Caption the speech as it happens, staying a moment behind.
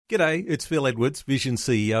G'day, it's Phil Edwards, Vision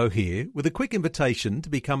CEO here, with a quick invitation to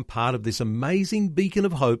become part of this amazing beacon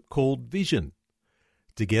of hope called Vision.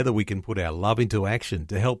 Together we can put our love into action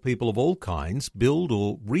to help people of all kinds build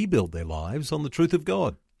or rebuild their lives on the truth of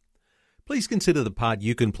God. Please consider the part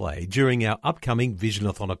you can play during our upcoming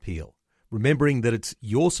Visionathon appeal, remembering that it's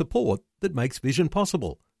your support that makes Vision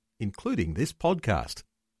possible, including this podcast.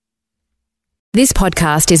 This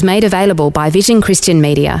podcast is made available by Vision Christian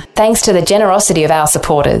Media, thanks to the generosity of our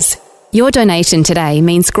supporters. Your donation today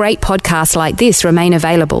means great podcasts like this remain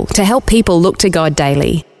available to help people look to God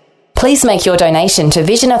daily. Please make your donation to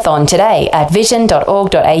Visionathon today at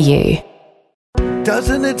vision.org.au.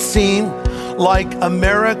 Doesn't it seem like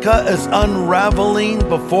America is unraveling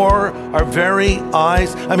before our very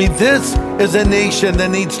eyes? I mean, this is a nation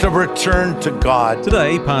that needs to return to God.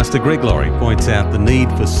 Today, Pastor Greg Laurie points out the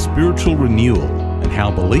need for spiritual renewal and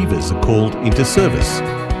how believers are called into service.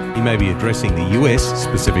 He may be addressing the US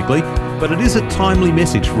specifically, but it is a timely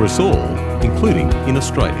message for us all, including in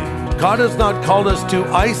Australia. God has not called us to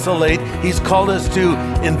isolate. He's called us to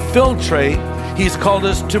infiltrate. He's called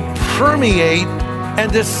us to permeate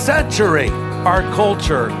and to saturate our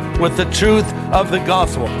culture with the truth of the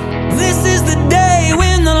gospel. This is the day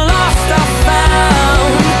when the lost are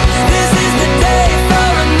found. This is the day for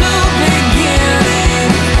a new beginning.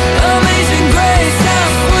 Amazing grace, how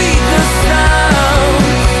sweet the sound.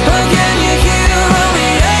 Again you hear all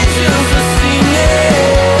the angels are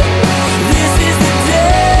singing. This is the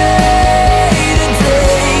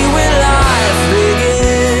day when life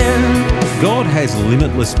begins. God has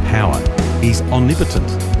limitless power. He's omnipotent,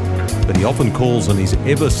 but he often calls on his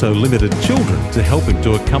ever-so-limited children to help him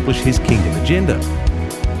to accomplish his kingdom agenda.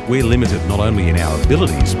 We're limited not only in our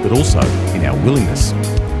abilities, but also in our willingness.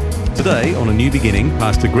 Today, on A New Beginning,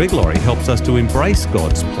 Pastor Greg Laurie helps us to embrace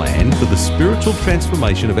God's plan for the spiritual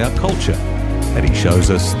transformation of our culture, and he shows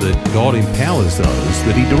us that God empowers those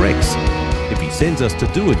that he directs. If he sends us to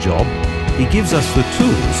do a job, he gives us the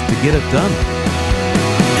tools to get it done.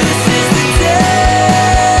 This is the day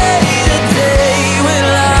when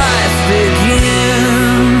life begins.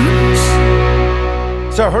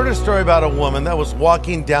 So I heard a story about a woman that was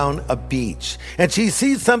walking down a beach, and she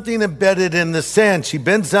sees something embedded in the sand. She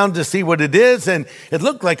bends down to see what it is, and it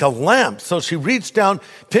looked like a lamp. So she reached down,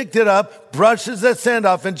 picked it up, brushes the sand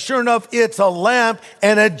off, and sure enough, it's a lamp,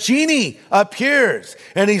 and a genie appears.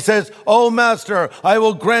 And he says, "Oh, master, I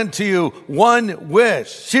will grant to you one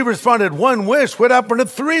wish." She responded, "One wish? What happened to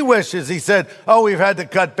 3 wishes?" He said, "Oh, we've had to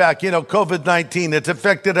cut back. COVID-19, it's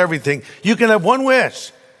affected everything. You can have 1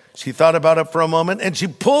 wish." She thought about it for a moment, and she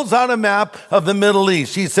pulls out a map of the Middle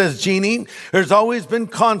East. She says, "Genie, there's always been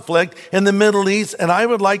conflict in the Middle East, and I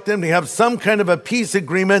would like them to have some kind of a peace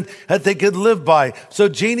agreement that they could live by. So,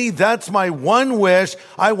 Genie, that's my 1 wish.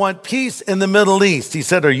 I want peace in the Middle East." He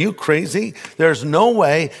said, "Are you crazy? There's no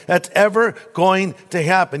way that's ever going to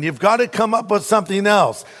happen. You've got to come up with something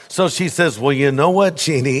else." So she says, "Well, you know what,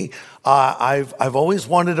 Genie? I've always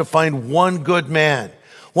wanted to find one good man.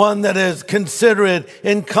 One that is considerate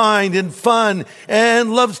and kind and fun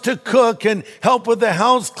and loves to cook and help with the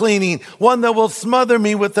house cleaning. One that will smother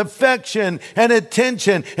me with affection and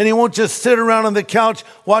attention, and he won't just sit around on the couch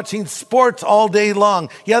watching sports all day long.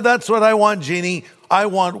 Yeah, that's what I want, Genie. I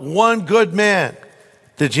want one good man."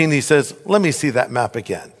 The genie says, "Let me see that map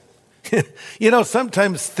again."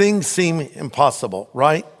 Sometimes things seem impossible,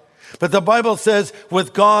 right? But the Bible says,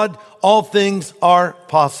 with God, all things are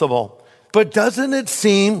possible. But doesn't it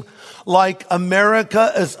seem like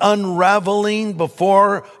America is unraveling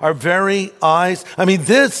before our very eyes? I mean,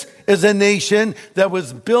 this is a nation that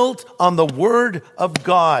was built on the Word of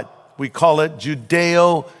God. We call it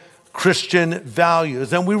Judeo-Christian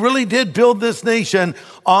values. And we really did build this nation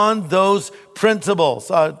on those principles.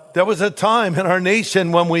 There was a time in our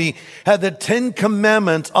nation when we had the 10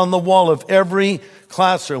 Commandments on the wall of every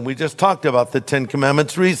classroom. We just talked about the 10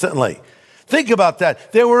 Commandments recently. Think about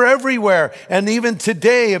that. They were everywhere. And even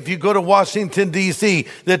today, if you go to Washington, D.C.,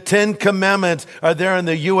 the 10 Commandments are there in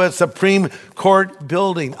the U.S. Supreme Court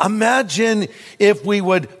building. Imagine if we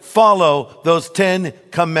would follow those 10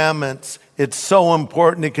 Commandments. It's so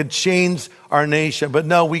important. It could change our nation. But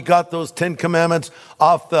no, we got those 10 Commandments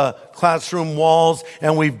off the classroom walls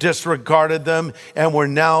and we've disregarded them, and we're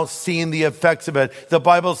now seeing the effects of it. The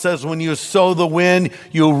Bible says when you sow the wind,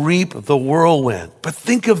 you reap the whirlwind. But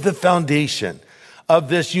think of the foundation of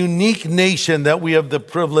this unique nation that we have the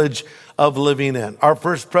privilege of living in. Our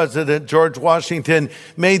first president, George Washington,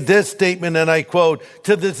 made this statement, and I quote,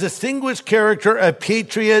 "To the distinguished character of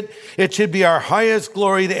patriot, it should be our highest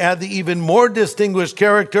glory to add the even more distinguished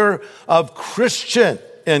character of Christian,"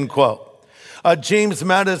 end quote. James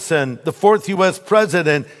Madison, the fourth U.S.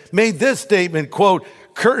 president, made this statement, quote,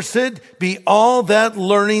 "Cursed be all that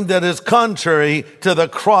learning that is contrary to the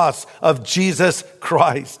cross of Jesus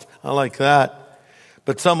Christ." I like that.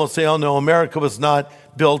 But some will say, oh no, America was not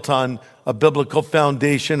built on a biblical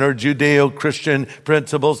foundation or Judeo-Christian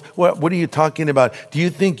principles. What are you talking about? Do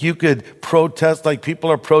you think you could protest like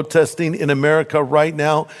people are protesting in America right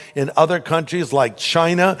now? In other countries like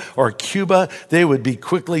China or Cuba, they would be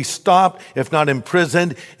quickly stopped, if not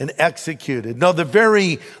imprisoned and executed. No, the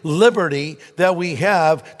very liberty that we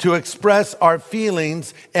have to express our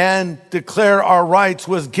feelings and declare our rights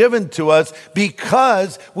was given to us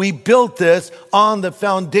because we built this on the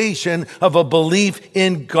foundation of a belief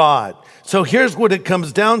in God. So here's what it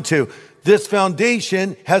comes down to. This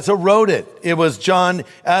foundation has eroded. It was John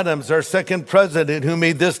Adams, our second president, who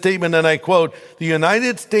made this statement, and I quote, "The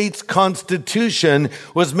United States Constitution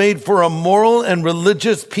was made for a moral and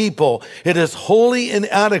religious people. It is wholly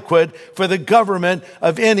inadequate for the government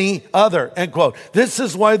of any other," end quote. This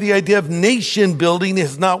is why the idea of nation building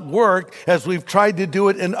has not worked as we've tried to do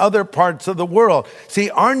it in other parts of the world.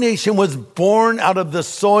 See, our nation was born out of the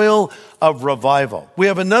soil of revival. We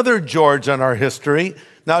have another George in our history,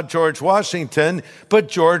 not George Washington, but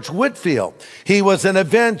George Whitefield. He was an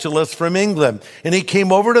evangelist from England, and he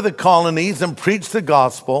came over to the colonies and preached the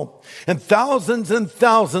gospel, and thousands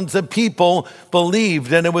of people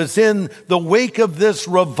believed. And it was in the wake of this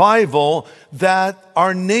revival that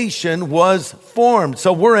our nation was formed.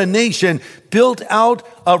 So we're a nation built out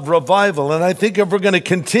of revival. And I think if we're going to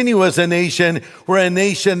continue as a nation, we're a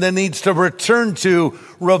nation that needs to return to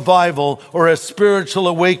revival or a spiritual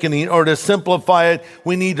awakening, or to simplify it,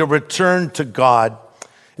 we need to return to God.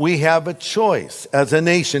 We have a choice as a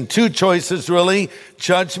nation, two choices really,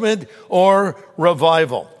 judgment or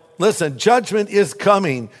revival. Listen, judgment is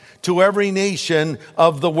coming to every nation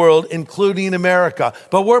of the world, including America.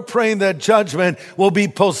 But we're praying that judgment will be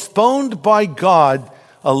postponed by God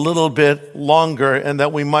a little bit longer, and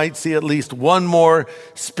that we might see at least one more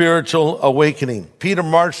spiritual awakening. Peter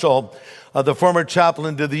Marshall, the former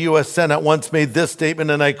chaplain to the U.S. Senate, once made this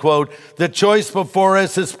statement, and I quote, "The choice before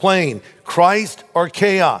us is plain: Christ or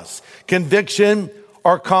chaos, conviction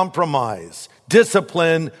or compromise,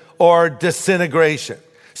 discipline or disintegration."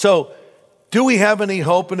 So, do we have any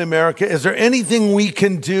hope in America? Is there anything we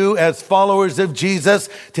can do as followers of Jesus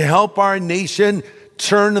to help our nation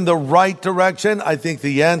turn in the right direction? I think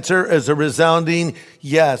the answer is a resounding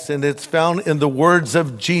yes, and it's found in the words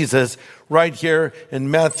of Jesus right here in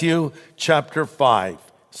Matthew chapter 5.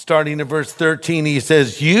 Starting in verse 13, he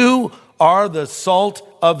says, "You are the salt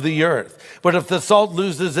of the earth. But if the salt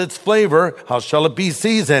loses its flavor, how shall it be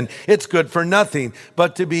seasoned? It's good for nothing,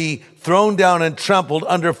 but to be thrown down and trampled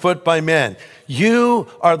underfoot by men. You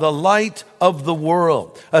are the light of the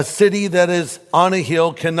world. A city that is on a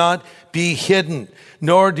hill cannot be hidden.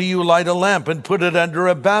 Nor do you light a lamp and put it under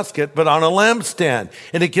a basket, but on a lampstand,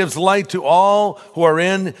 and it gives light to all who are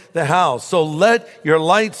in the house. So let your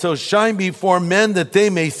light so shine before men that they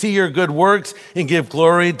may see your good works and give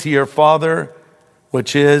glory to your Father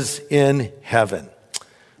which is in heaven."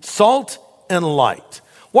 Salt and light.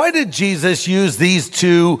 Why did Jesus use these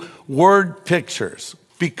two word pictures?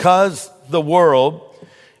 Because the world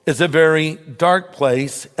is a very dark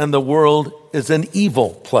place and the world is an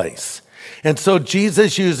evil place. And so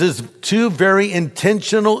Jesus uses two very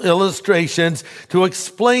intentional illustrations to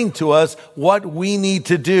explain to us what we need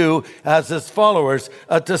to do as his followers.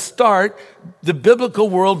 To start, the biblical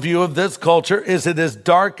worldview of this culture is it is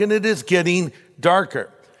dark and it is getting darker.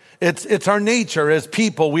 It's our nature as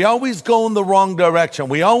people. We always go in the wrong direction.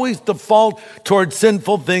 We always default toward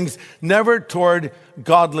sinful things, never toward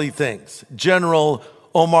godly things. General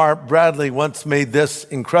Omar Bradley once made this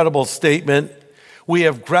incredible statement: "We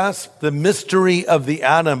have grasped the mystery of the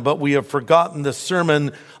atom, but we have forgotten the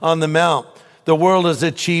Sermon on the Mount. The world has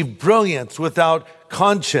achieved brilliance without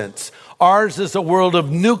conscience. Ours is a world of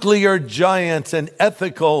nuclear giants and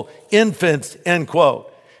ethical infants," end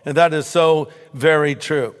quote. And that is so very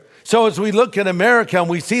true. So as we look at America and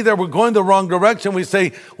we see that we're going the wrong direction, we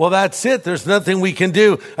say, well, that's it. There's nothing we can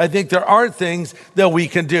do. I think there are things that we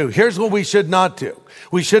can do. Here's what we should not do.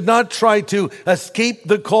 We should not try to escape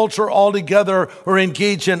the culture altogether or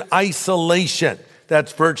engage in isolation.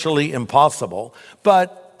 That's virtually impossible.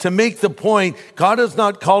 But to make the point, God has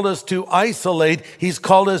not called us to isolate. He's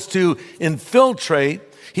called us to infiltrate.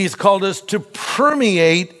 He's called us to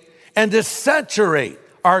permeate and to saturate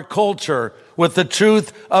our culture with the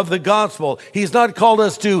truth of the gospel. He's not called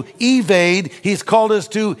us to evade. He's called us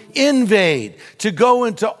to invade, to go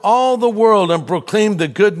into all the world and proclaim the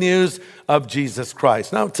good news of Jesus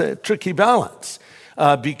Christ. Now, it's a tricky balance.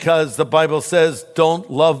 because the Bible says, don't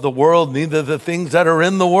love the world, neither the things that are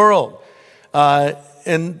in the world.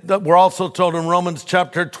 And we're also told in Romans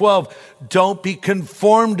chapter 12, don't be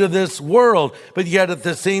conformed to this world. But yet at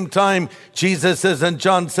the same time, Jesus says in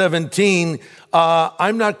John 17,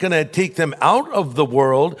 I'm not going to take them out of the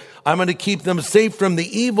world. I'm going to keep them safe from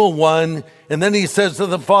the evil one. And then he says to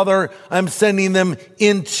the Father, I'm sending them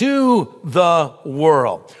into the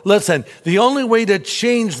world. Listen, the only way to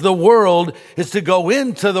change the world is to go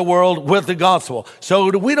into the world with the gospel. So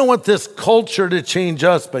we don't want this culture to change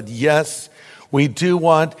us, but yes, we do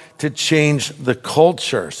want to change the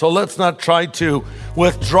culture. So let's not try to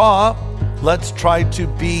withdraw. Let's try to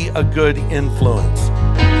be a good influence.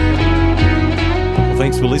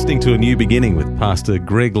 Thanks for listening to A New Beginning with Pastor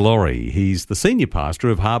Greg Laurie. He's the senior pastor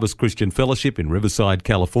of Harvest Christian Fellowship in Riverside,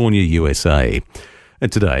 California, USA. And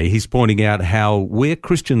today he's pointing out how we're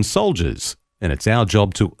Christian soldiers, and it's our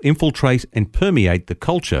job to infiltrate and permeate the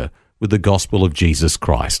culture with the gospel of Jesus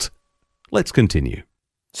Christ. Let's continue.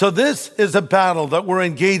 So this is a battle that we're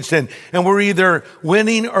engaged in, and we're either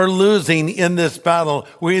winning or losing in this battle.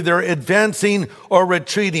 We're either advancing or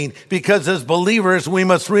retreating, because as believers, we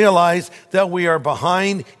must realize that we are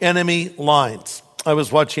behind enemy lines. I was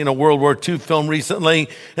watching a World War II film recently,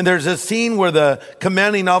 and there's a scene where the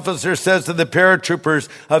commanding officer says to the paratroopers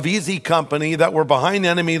of Easy Company that were behind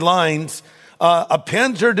enemy lines, a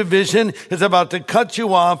Panzer division is about to cut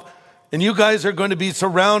you off, and you guys are going to be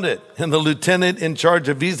surrounded. And the lieutenant in charge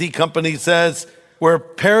of Easy Company says, we're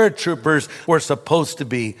paratroopers, we're supposed to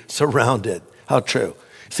be surrounded. How true.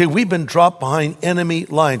 See, we've been dropped behind enemy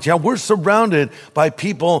lines. Yeah, we're surrounded by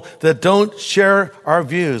people that don't share our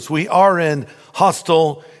views. We are in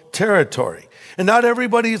hostile territory. And not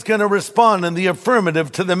everybody's going to respond in the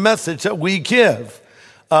affirmative to the message that we give.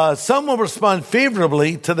 Some will respond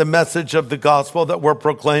favorably to the message of the gospel that we're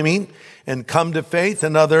proclaiming and come to faith,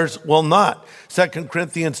 and others will not. 2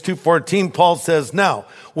 Corinthians 2:14, Paul says, now,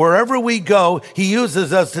 wherever we go, he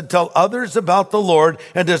uses us to tell others about the Lord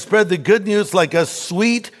and to spread the good news like a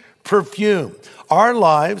sweet perfume. Our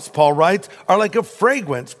lives, Paul writes, are like a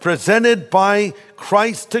fragrance presented by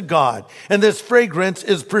Christ to God. And this fragrance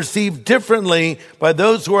is perceived differently by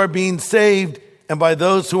those who are being saved and by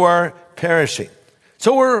those who are perishing.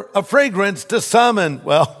 So we're a fragrance to some and,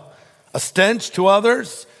 well, a stench to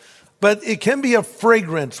others. But it can be a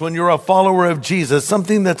fragrance when you're a follower of Jesus,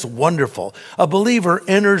 something that's wonderful. A believer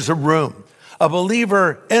enters a room. A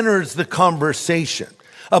believer enters the conversation.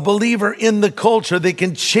 A believer in the culture, they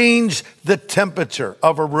can change the temperature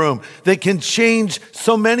of a room. They can change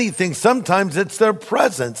so many things. Sometimes it's their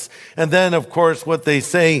presence. And then, of course, what they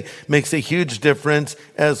say makes a huge difference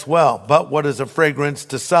as well. But what is a fragrance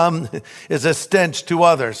to some is a stench to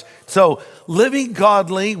others. So living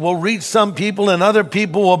godly will reach some people and other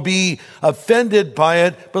people will be offended by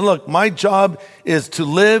it. But look, my job is to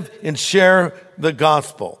live and share the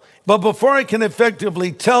gospel. But before I can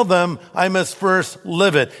effectively tell them, I must first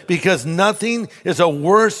live it, because nothing is a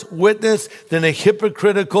worse witness than a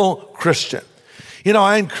hypocritical Christian. You know,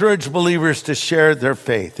 I encourage believers to share their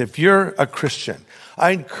faith. If you're a Christian,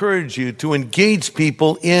 I encourage you to engage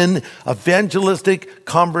people in evangelistic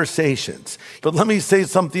conversations. But let me say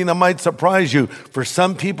something that might surprise you. For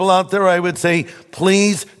some people out there, I would say,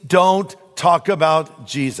 please don't talk about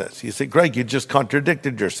Jesus. You say, Greg, you just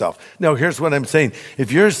contradicted yourself. No, here's what I'm saying.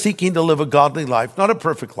 If you're seeking to live a godly life, not a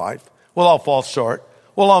perfect life, we'll all fall short,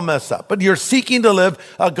 we'll all mess up, but you're seeking to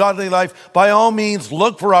live a godly life, by all means,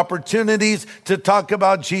 look for opportunities to talk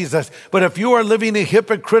about Jesus. But if you are living a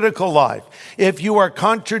hypocritical life, if you are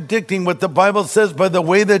contradicting what the Bible says by the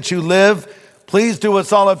way that you live, please do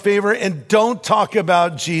us all a favor and don't talk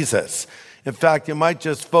about Jesus. In fact, you might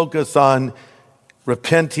just focus on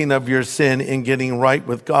repenting of your sin and getting right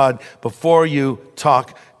with God before you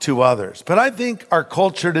talk to others. But I think our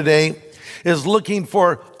culture today is looking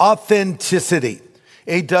for authenticity.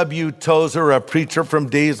 A.W. Tozer, a preacher from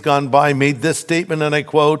days gone by, made this statement, and I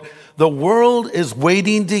quote, "The world is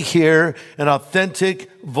waiting to hear an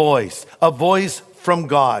authentic voice, a voice from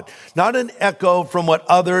God. Not an echo from what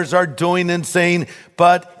others are doing and saying,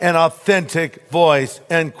 but an authentic voice,"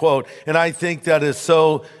 end quote. And I think that is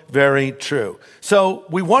so very true. So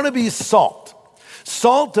we want to be salt.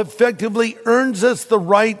 Salt effectively earns us the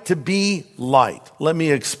right to be light. Let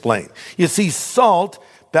me explain. You see, salt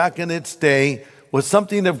back in its day was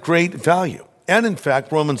something of great value. And in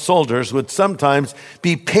fact, Roman soldiers would sometimes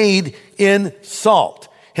be paid in salt.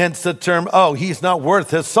 Hence the term, oh, he's not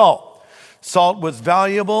worth his salt. Salt was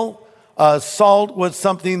valuable. Salt was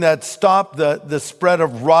something that stopped the spread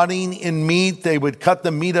of rotting in meat. They would cut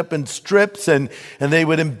the meat up in strips and they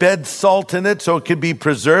would embed salt in it so it could be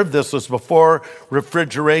preserved. This was before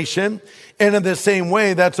refrigeration. And in the same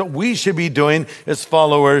way, that's what we should be doing as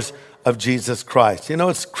followers of Jesus Christ. You know,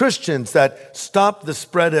 it's Christians that stop the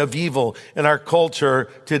spread of evil in our culture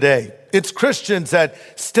today. It's Christians that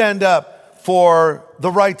stand up for the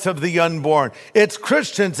rights of the unborn. It's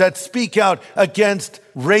Christians that speak out against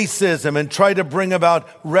racism and try to bring about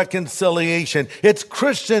reconciliation. It's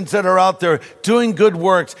Christians that are out there doing good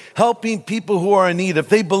works, helping people who are in need, if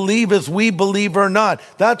they believe as we believe or not.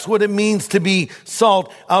 That's what it means to be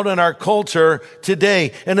salt out in our culture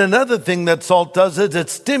today. And another thing that salt does is it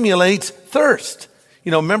stimulates thirst. You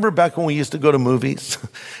know, remember back when we used to go to movies?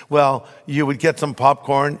 Well, you would get some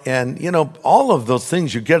popcorn and, you know, all of those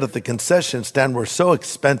things you get at the concession stand were so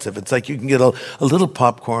expensive. It's like you can get a little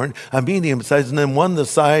popcorn, a medium size, and then one the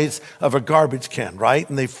size of a garbage can, right?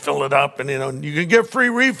 And they fill it up and, you know, you can get free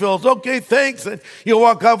refills. Okay, thanks. And you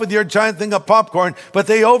walk off with your giant thing of popcorn, but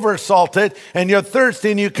they oversalt it and you're thirsty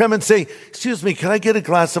and you come and say, excuse me, can I get a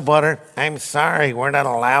glass of water? I'm sorry, we're not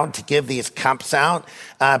allowed to give these cups out,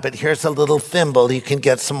 but here's a little thimble. You can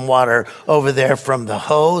get some water over there from the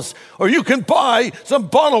hose, or you can buy some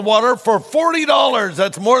bottled water for $40.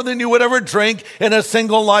 That's more than you would ever drink in a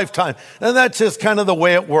single lifetime. And that's just kind of the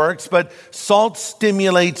way it works. But salt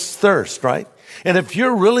stimulates thirst, right? And if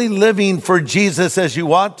you're really living for Jesus as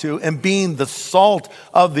you ought to and being the salt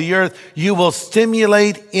of the earth, you will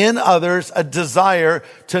stimulate in others a desire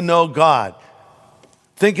to know God.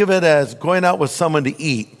 Think of it as going out with someone to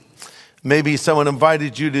eat. Maybe someone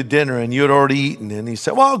invited you to dinner and you had already eaten. And he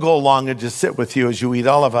said, well, I'll go along and just sit with you as you eat.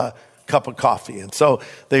 I'll have a cup of coffee. And so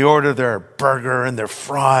they order their burger and their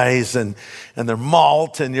fries and their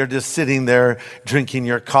malt. And you're just sitting there drinking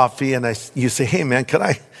your coffee. And you say, hey, man, could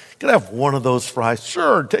I have one of those fries?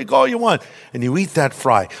 Sure, take all you want. And you eat that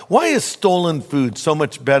fry. Why is stolen food so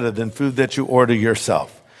much better than food that you order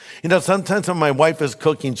yourself? You know, sometimes when my wife is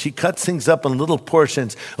cooking, she cuts things up in little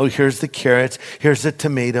portions. Oh, here's the carrots, here's the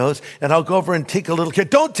tomatoes, and I'll go over and take a little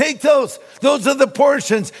carrot. Don't take those. Those are the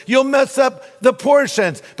portions. You'll mess up the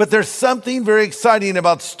portions. But there's something very exciting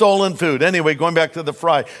about stolen food. Anyway, going back to the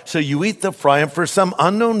fry. So you eat the fry, and for some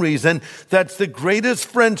unknown reason, that's the greatest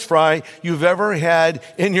French fry you've ever had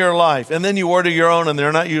in your life. And then you order your own, and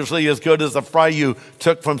they're not usually as good as the fry you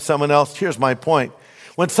took from someone else. Here's my point.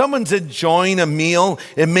 When someone's enjoying a meal,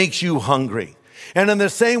 it makes you hungry. And in the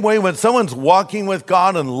same way, when someone's walking with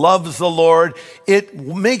God and loves the Lord, it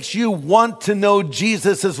makes you want to know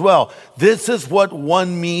Jesus as well. This is what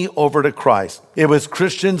won me over to Christ. It was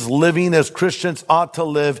Christians living as Christians ought to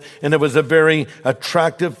live, and it was a very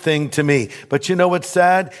attractive thing to me. But you know what's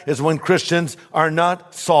sad is when Christians are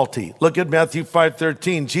not salty. Look at Matthew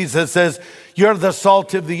 5:13. Jesus says, you're the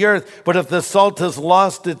salt of the earth, but if the salt has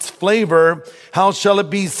lost its flavor, how shall it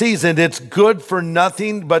be seasoned? It's good for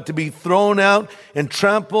nothing but to be thrown out and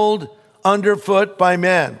trampled underfoot by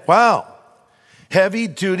man. Wow. Heavy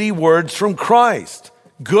duty words from Christ.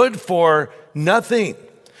 Good for nothing.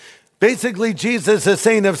 Basically, Jesus is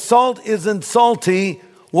saying if salt isn't salty,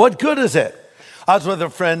 what good is it? I was with a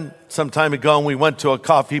friend some time ago and we went to a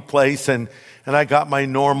coffee place and I got my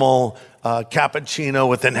normal cappuccino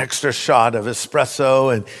with an extra shot of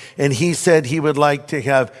espresso. And he said he would like to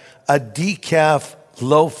have a decaf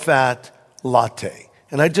low-fat latte.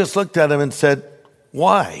 And I just looked at him and said,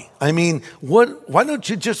 why? I mean, why don't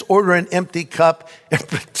you just order an empty cup and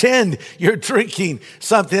pretend you're drinking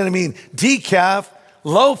something? I mean, decaf,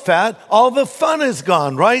 low fat, all the fun is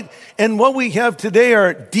gone, right? And what we have today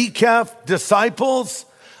are decaf disciples.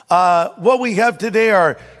 What we have today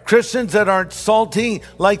are Christians that aren't salty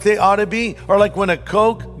like they ought to be, or like when a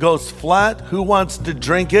Coke goes flat, who wants to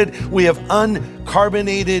drink it? We have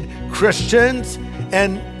uncarbonated Christians.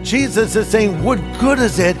 And Jesus is saying, what good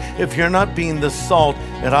is it if you're not being the salt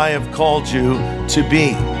that I have called you to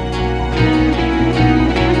be?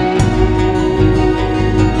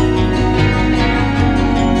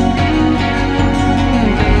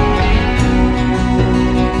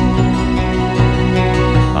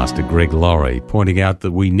 Pastor Greg Laurie pointing out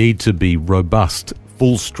that we need to be robust,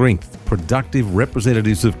 full strength, productive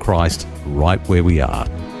representatives of Christ right where we are.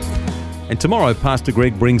 And tomorrow, Pastor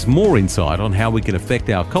Greg brings more insight on how we can affect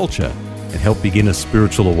our culture and help begin a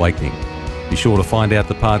spiritual awakening. Be sure to find out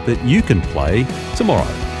the part that you can play tomorrow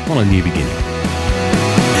on A New Beginning.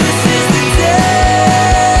 This is the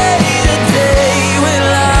day when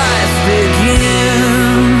life begins.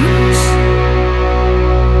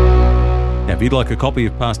 Now, if you'd like a copy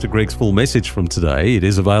of Pastor Greg's full message from today, it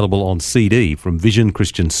is available on CD from Vision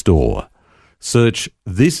Christian Store. Search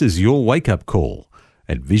This Is Your Wake Up Call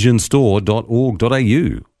at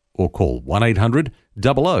visionstore.org.au or call 1800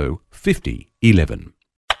 00 50 11.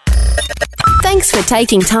 Thanks for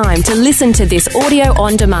taking time to listen to this audio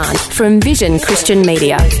on demand from Vision Christian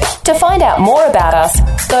Media. To find out more about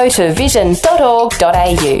us, go to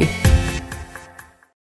vision.org.au.